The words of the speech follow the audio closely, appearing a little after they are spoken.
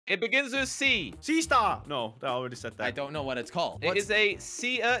It begins with C. Sea star. No, I already said that. I don't know what it's called. It is a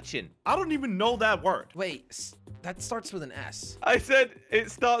sea urchin. I don't even know that word. Wait, that starts with an S. I said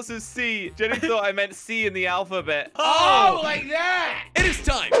it starts with C. Jenny thought I meant C in the alphabet. Oh, like that! It is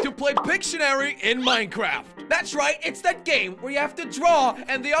time to play Pictionary in Minecraft. That's right, it's that game where you have to draw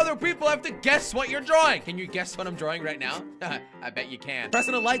and the other people have to guess what you're drawing. Can you guess what I'm drawing right now? I bet you can. Press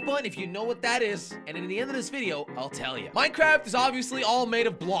on the like button if you know what that is, and in the end of this video, I'll tell you. Minecraft is obviously all made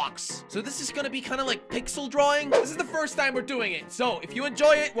of blocks, so this is gonna be kind of like pixel drawing. This is the first time we're doing it, so if you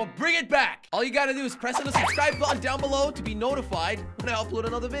enjoy it, we'll bring it back. All you gotta do is press on the subscribe button down below to be notified when I upload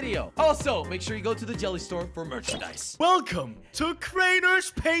another video. Also, make sure you go to the jelly store for merchandise. Welcome to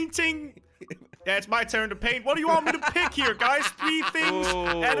Craner's painting. Yeah, it's my turn to paint. What do you want me to pick here, guys? 3 things: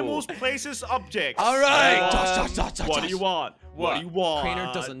 animals, places, objects. All right, Josh. What do you want? What do you want?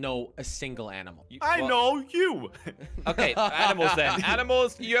 Craner doesn't know a single animal. I know you. Okay, animals then.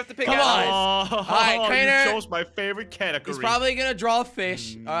 Animals, you have to pick Come animals. on. All right, Craner. You chose my favorite category. He's probably gonna draw a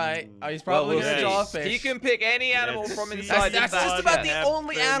fish. All right, he's probably we'll gonna see. draw a fish. He can pick any animal Let's from see. inside That's the just basket. about the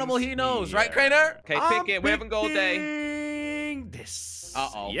only animal he knows, right, Craner? Okay, pick it. We haven't got all day. Picking this.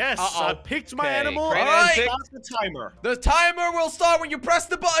 Uh-oh. Yes, I picked my Okay, animal. Craner, All right. pick- Start the timer. The timer will start when you press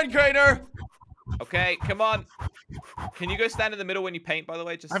the button, Craner. Okay, come on. Can you go stand in the middle when you paint, by the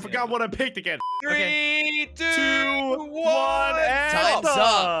way? Just I forgot what I picked again. 3, 2, 2, 1, 1. and Time's up.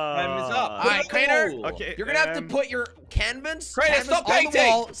 Time is up. All right, Craner. Okay, You're gonna have to put your canvas Craner, stop on the painting.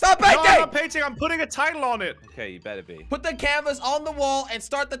 wall. Stop No, I'm painting! not painting. I'm putting a title on it. Okay, you better be. Put the canvas on the wall and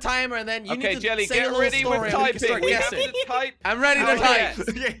start the timer, and then you Okay, need to Jelly, say a get little ready story with and we can start typing. We have guessing. to type. I'm ready to Oh, type. yes.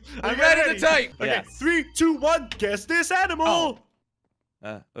 Okay, I'm you ready ready? to type. Okay, Yes. 3, 2, 1. Guess this animal.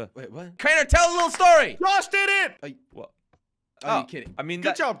 Wait, what? Craner, tell a little story. Josh did it. What? Are you Oh, kidding? I mean,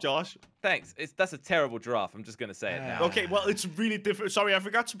 Good job, Josh. Thanks. That's a terrible giraffe. I'm just gonna say it now. Okay, well, it's really different. Sorry, I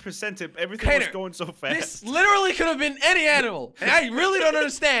forgot to present it. Everything was Craner, going so fast. This literally could have been any animal, and I really don't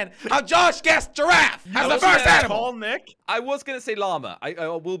understand how Josh guessed giraffe as the was first gonna- animal. Tall neck. I was gonna say llama. I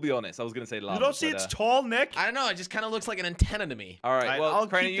will be honest. I was gonna say llama. You don't see but, its tall neck? I don't know. It just kind of looks like an antenna to me. All right. Alright, Well, I'll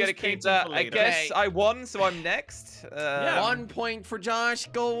Craner, keep you gotta this keep painting that. for I later. guess Okay. I won, so I'm next. Yeah. 1 point for Josh.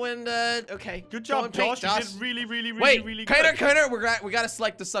 Going okay. Good Go job, and paint, Josh. You did really, really, really, Wait, really Craner, good. Craner, we gotta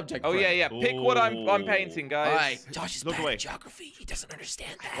select the subject. Oh first. yeah. Pick what I'm painting, guys. All right. Josh is Look bad away. at geography. He doesn't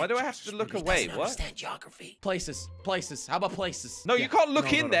understand that. Why do I have to look He away? doesn't What? understand geography. Places. How about places? No, you can't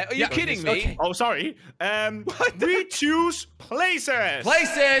look No, in no, there. Are you Yeah, kidding me? okay. Oh, sorry. We choose places.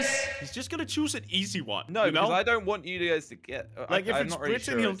 Places. He's just gonna choose an easy one. No, you know? because I don't want you guys to get. Like if I'm it's not really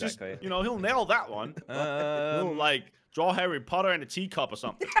Britain, sure he'll exactly. just, he'll nail that one. He'll like draw Harry Potter in a teacup or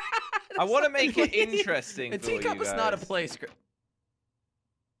something. I want to make it interesting. A for you teacup is not a guys. place.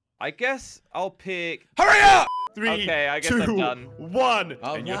 I guess I'll pick. Hurry up! 3, Okay, I guess 2, I'm done. 1,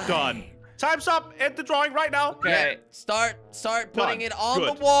 All and you're right. done. Time's up. End the drawing right now. Okay. Start putting Done. it on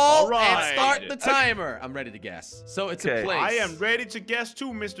Good. the wall All right. and start the timer. I'm ready to guess. So it's a Okay. place. I am ready to guess too,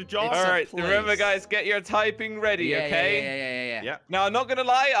 Mr. Josh. It's All a right. place. Remember, guys, get your typing ready. Yeah, Okay. Yeah. Yeah. Now, I'm not gonna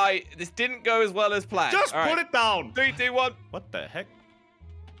lie. This didn't go as well as planned. Just All put right. it down. 3, 2, 1. What the heck?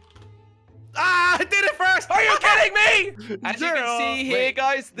 Ah, I did it first. Are you kidding me? As you can see here, Wait,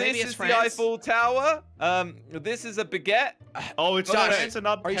 guys, maybe this it's is the France? Eiffel Tower. This is a baguette. Oh, it's Josh, France and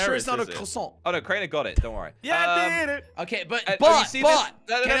not Are you Paris, sure it's not a is it? croissant? Oh no, Craner got it. Don't worry. Yeah, I did it. Okay, but Oh, you see this?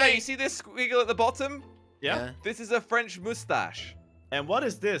 No, can I? You see this squiggle at the bottom? Yeah. This is a French mustache. And what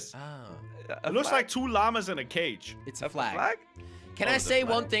is this? Oh, A It looks flag? like 2 llamas in a cage. it's a a flag. flag. Can Oh, I it's a say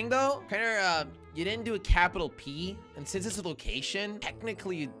flag. one thing though? Connor, you didn't do a capital P, and since it's a location,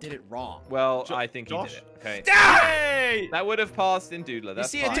 technically you did it wrong. Well, Jo- I think he Josh? did it. Okay. Yay! That would have passed in Doodler. You That's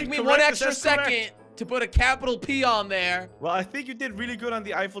see, fine. it took me Correct, one this extra is correct. second to put a capital P on there. Well, I think you did really good on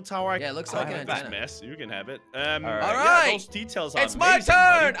the Eiffel Tower. Yeah, it looks I like have an that antenna. mess. You can have it. All right. Yeah, Alright. those details are It's my amazing,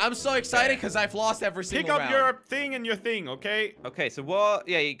 turn! buddy. I'm so excited Okay. because I've lost every Pick single up round. your thing and your thing, okay? Okay, so what?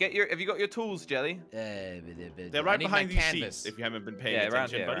 Yeah, you get your. Have you got your tools, Jelly? They're I right need behind my these canvas. seats, if you haven't been paying Yeah, around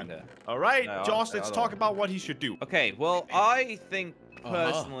attention, here, buddy. around here. All right, No, Josh, let's I'll- talk about what he should do. Okay, well, I think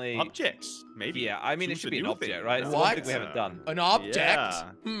personally. Objects, maybe. Yeah, I mean, it Choose should a be an new object, thing, right? you It's know? the one What? thing we haven't done. An object? Yeah.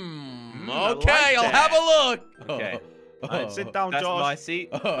 I Okay, like I'll that. have a look. Okay. All right, sit down, That's Josh. my seat.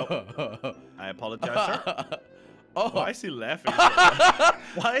 I apologize, sir. Oh. Why is he laughing? so much?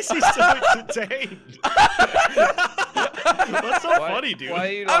 Why is he so entertained? What's so funny, dude? Why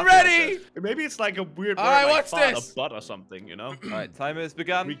are you I'm laughing like ready. this? Maybe it's like a weird All word right, like what's fart this? or butt or something, you know? All right, timer has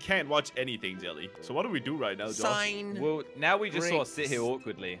begun. We can't watch anything, Jelly. So what do we do right now, Josh? Sign. Well, now we just sort of sit Bricks. here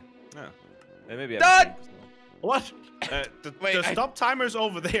awkwardly. Yeah. Maybe Done. What? Wait, the I- stop timer's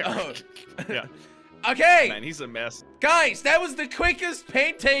over there. Oh. Yeah. Okay. Man, he's a mess. Guys, that was the quickest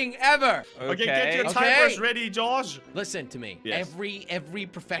painting ever. Okay, get your Okay. timers ready, Josh. Listen to me. Yes. Every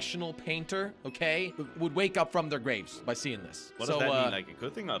professional painter, okay, would wake up from their graves by seeing this. What does that mean? Like a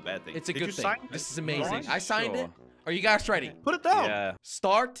good thing or a bad thing? It's a Did good you thing. sign This is amazing. I signed Sure. it. Are you guys ready? Put it down. Yeah.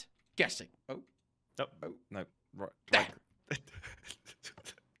 Start guessing. Oh, No. Right. there.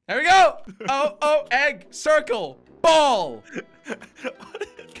 There we go. Oh, egg, circle, ball.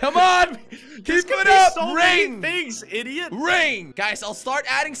 Come on. This Keep could it be up. so Ring. many things, idiot. Ring. Guys, I'll start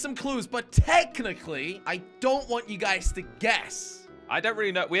adding some clues, but technically, I don't want you guys to guess. I don't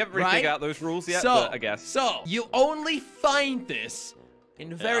really know. We haven't really Right? figured out those rules yet, So, but I guess. So, you only find this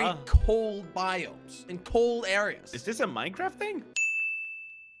in very cold biomes, in cold areas. Is this a Minecraft thing?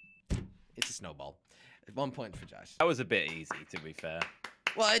 It's a snowball. 1 point for Josh. That was a bit easy, to be fair.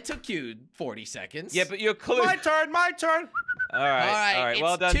 Well, it took you 40 seconds. Yeah, but your clue. My turn, my turn. All right. It's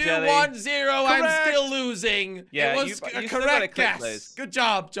Well done, 2-1-0. Jelly. I'm Correct. still losing. Yeah, it was you a still gotta correct click guess. those. Good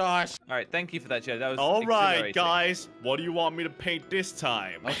job, Josh. All right, thank you for that, Jelly. That was All right, exhilarating. guys. What do you want me to paint this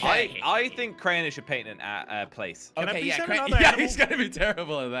time? Okay. I think Crayon should paint an place. Can I Okay, please yeah, have Cra- another yeah, animal? he's gonna be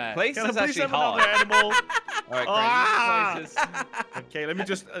terrible at that. Place Can I is please actually have hard. another animal? All right, Ah! Crayon, you do places. Okay, let me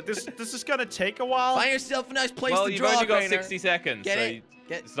just. This is gonna take a while. Find yourself a nice place Well, to you've draw, only got Crainer. 60 seconds, Get so it?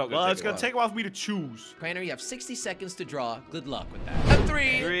 Get it's not Well, gonna it's take gonna a take a while for me to choose. Crainer, you have 60 seconds to draw. Good luck with that. And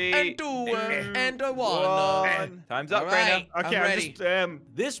 3, Three, and 2, and a 1. One. Time's up, All Crayon. right. Okay, I'm I'm ready. just.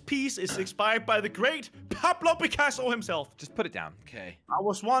 This piece is inspired by the great Pablo Picasso himself. Just put it down. Okay. I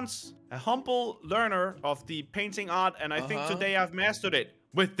was once a humble learner of the painting art, and I think today I've mastered it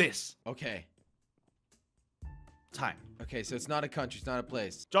with this. Okay. Time. Okay, so it's not a country, it's not a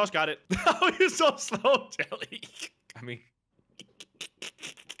place. Josh got it. Oh, you're so slow, Jelly. I mean,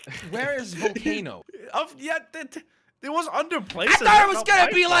 Where is volcano? Yeah, there was under I places. thought it was not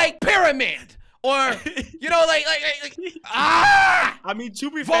gonna be Minecraft. like pyramid, or you know, like ah! I mean, to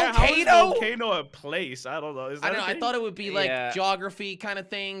be fair, how is Volcano? volcano a place? I don't know. Is that I don't know. a I thing? thought it would be like Yeah. geography kind of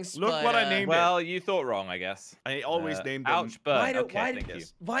things. Look but, what I named well, well, you thought wrong, I guess. I always named them. Ouch, but why do, okay, why, thank you.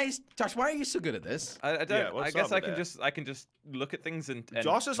 why is Josh? Why are you so good at this? I don't. Yeah, I what's guess up I with can that? I can just look at things and.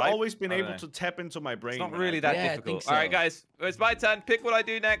 Josh has type. always been I don't able know. to tap into my brain. It's not when I really do that Yeah, I difficult. think All right, so. guys, it's my turn. Pick what I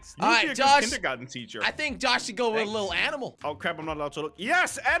do next. You'd All be right, a good Josh. kindergarten teacher. I think Josh should go with a Thanks. little animal. Oh crap! I'm not allowed to look.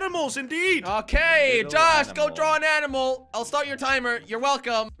 Yes, animals indeed. Okay, Little Josh, go animal. draw an animal. I'll start your timer. You're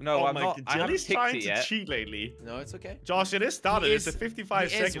welcome. No, oh I'm my not. God, I haven't Jelly's picked trying it to yet. cheat lately. No, it's okay. Josh, it is started. He It's is- at 55 he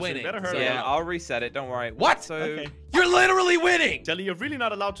is seconds. So winning, you better so hurry Yeah, up. I'll reset it. Don't worry. What? So, Okay. You're literally winning. Jelly, you're really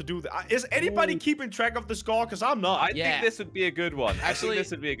not allowed to do that. Is anybody Ooh. keeping track of the score? Because I'm not. I Yeah. think this would be a good one. I Actually- think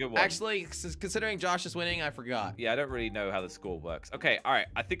this would be a good one. Actually, considering Josh is winning, I forgot. Yeah, I don't really know how the score works. Okay, all right.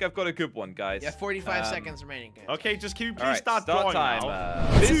 I think I've got a good one, guys. Yeah, 45 seconds remaining. Okay, just can you please All right, start drawing time.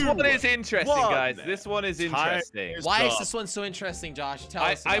 now? This Two, one is interesting, one. guys. This one is interesting. is Why is up. this one so interesting, Josh? Tell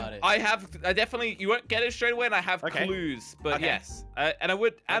us about it. I definitely, you won't get it straight away, and I have Okay. clues, but Okay. yes. And I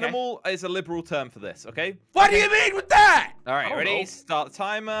would, animal is a liberal term for this, okay? What do you mean with that? All right, don't ready? know. Start the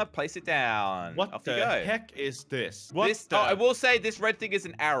timer, place it down. What Off the you go. heck is this? What This, the? I will say this red thing is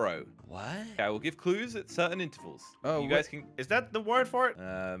an arrow. What? Okay, I will give clues at certain intervals. Oh, you guys can, Is that the word for it?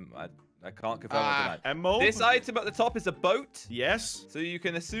 I can't confirm or deny. A mold? This item at the top is a boat, Yes. so you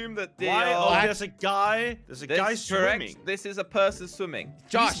can assume that they Why? Oh, are... there's a guy. There's a This guy is correct. swimming. This is a person swimming.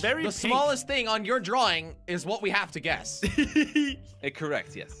 Josh, very the pink. smallest thing on your drawing is what we have to guess.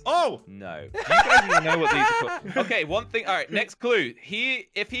 Correct, yes. Oh, No. You guys even know what these are called. Okay, one thing. All right, next clue.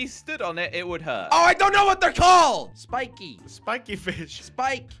 If he stood on it, it would hurt. Oh, I don't know what they're called. Spiky. spiky fish.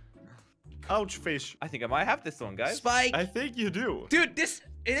 Spike. Ouch fish. I think I might have this one, guys. Spike. I think you do. Dude, it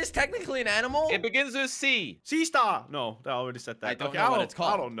is technically an animal. It begins with C. Sea star. No, I already said that. I don't okay, know what it's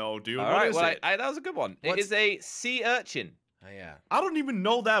called. I don't know, dude. All What right, is well, it? that was a good one. It What's- is a sea urchin. Oh, yeah. I don't even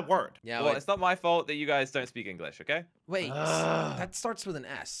know that word. Yeah, Well, wait. it's not my fault that you guys don't speak English, okay? Wait, Ugh. that starts with an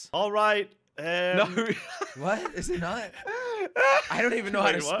S. All right. No. What? Is it not? I don't even know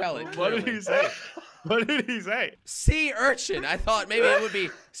how to Wait, what? spell it. What did clearly. he say? What did he say? Sea urchin. I thought maybe it would be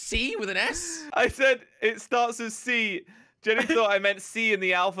C with an S. I said it starts with C. Jenny thought I meant C in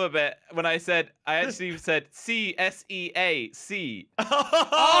the alphabet when I actually said C-S-E-A, C.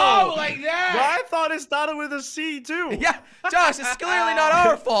 Oh, like Well, that. I thought it started with a C too. Yeah, Josh, it's clearly not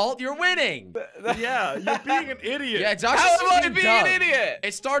our fault. You're winning. Yeah, you're being an idiot. Yeah, Josh How is am I being being dumb. an idiot?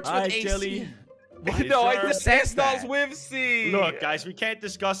 It starts with Alright, AC. Jelly. No, I Sure. think Says it starts that. with C. Look, guys, we can't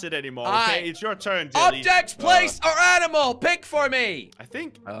discuss it anymore. Okay, Alright. it's your turn, Jelly. Objects, place, or animal. Pick for me. I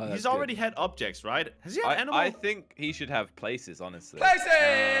think Oh, that's he's good. already had objects, right? Has he had animal? I think he should have places, honestly.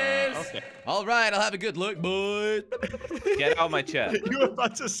 Places. Okay. All right, I'll have a good look, boys. Get out of my chair. You were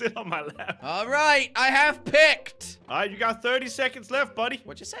about to sit on my lap. All right, I have picked. All right, you got 30 seconds left, buddy.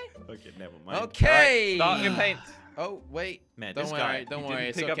 What'd you say? Okay, never mind. Okay. Start your paint. Oh wait. Man, don't this worry. guy, Don't He worry. didn't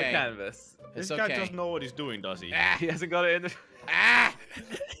It's pick up a okay. canvas. This It's guy okay. doesn't know what he's doing, does he? Ah. He hasn't got it in the... Ah.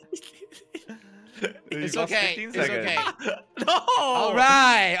 He's It's lost okay. 15 It's seconds. okay. No! All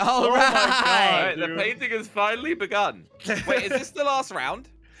right. All Oh my right. God. Alright, the dude. painting has finally begun. Wait, is this the last round?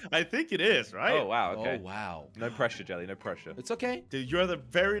 I think it is, right? Oh, wow, okay. Oh wow. No pressure, Jelly, no pressure. It's okay. Dude, you're the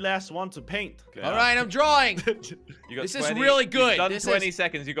very last one to paint. Good. All right, I'm drawing. You got This is 20 really good. You've done This 20 is-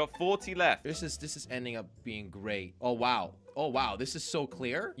 seconds. You got 40 left. This is ending up being great. Oh wow. Oh wow. This is so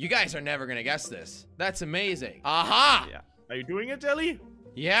clear. You guys are never gonna guess this. That's amazing. Aha. Yeah. Are you doing it, Jelly?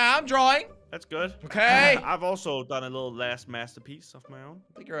 Yeah, I'm drawing. That's good. Okay. I've also done a little last masterpiece of my own.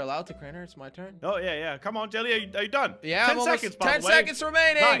 I think you're allowed to, Craner. It's my turn. Oh, yeah. Come on, Jelly. Are you done? Yeah, 10 I'm almost, seconds, by 10 the way. seconds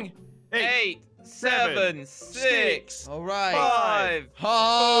remaining. 9, 8, 8, 7, 6, All right. 5,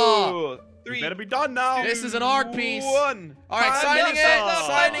 Oh, 4, You 3, better be done now. this is an art piece. 1. All right, Time signing is it. up.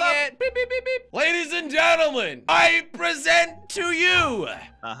 Signing it. Beep, beep, beep, beep. Ladies and gentlemen, I present to you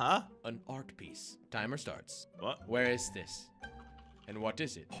Uh-huh. an art piece. Timer starts. What? Where is this? And what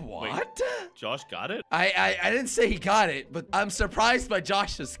is it? What? Josh got it? I didn't say he got it, but I'm surprised by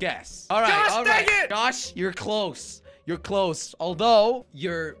Josh's guess. All right, Josh, all right. dang it! Josh, you're close. You're close. Although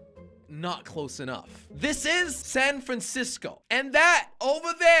you're not close enough. This is San Francisco. And that over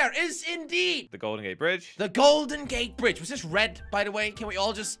there is indeed The Golden Gate Bridge. the Golden Gate Bridge. Was this red, by the way? Can we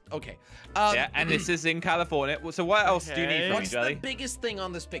all just... Okay. Yeah, and this is in California. So what else do you need from me, What's the Jelly? biggest thing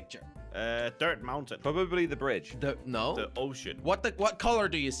on this picture? Dirt Mountain. Probably the bridge. No. The ocean. What color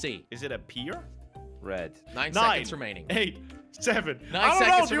do you see? Is it a pier? Red. 9 9 seconds remaining. 8, 7. 9 I don't know,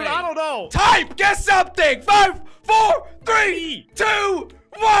 seconds dude. remaining. I don't know. Type! Guess something! 5, 4, 3, 2,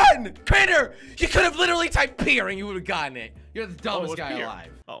 1! Critter! You could have literally typed pier and you would have gotten it. You're the dumbest it's guy pier.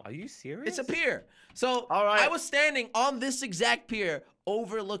 alive. Oh. Are you serious? It's a pier. So, All right. I was standing on this exact pier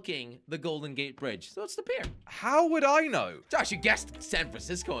overlooking the Golden Gate Bridge. So it's the pier. How would I know? Josh, you guessed San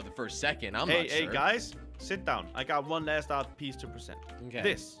Francisco in the first second. I'm Hey, not sure. guys. Sit down. I got one last art piece to present. Okay.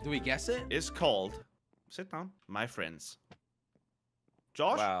 This Do we guess it? is called... Sit down. My friends.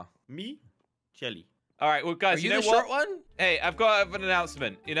 Josh, Wow. me, Jelly. All right, well, Are guys, you know the what? short one? Hey, I've got an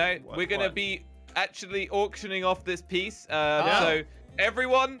announcement. You know, we're gonna what? be actually auctioning off this piece. Oh. So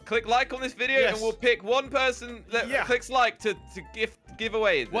everyone, click like on this video, Yes. and we'll pick one person that Yeah. clicks like to give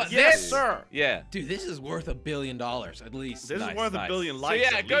away. This. What, Yes, this? sir. Yeah. Dude, this is worth $1 billion at least. This Nice, is worth nice. a billion So likes.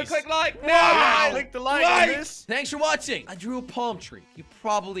 yeah, at go least. click like Wow. now. Click the like on this. Thanks for watching. I drew a palm tree. You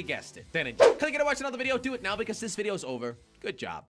probably guessed it. Then click it to watch another video. Do it now because this video is over. Good job.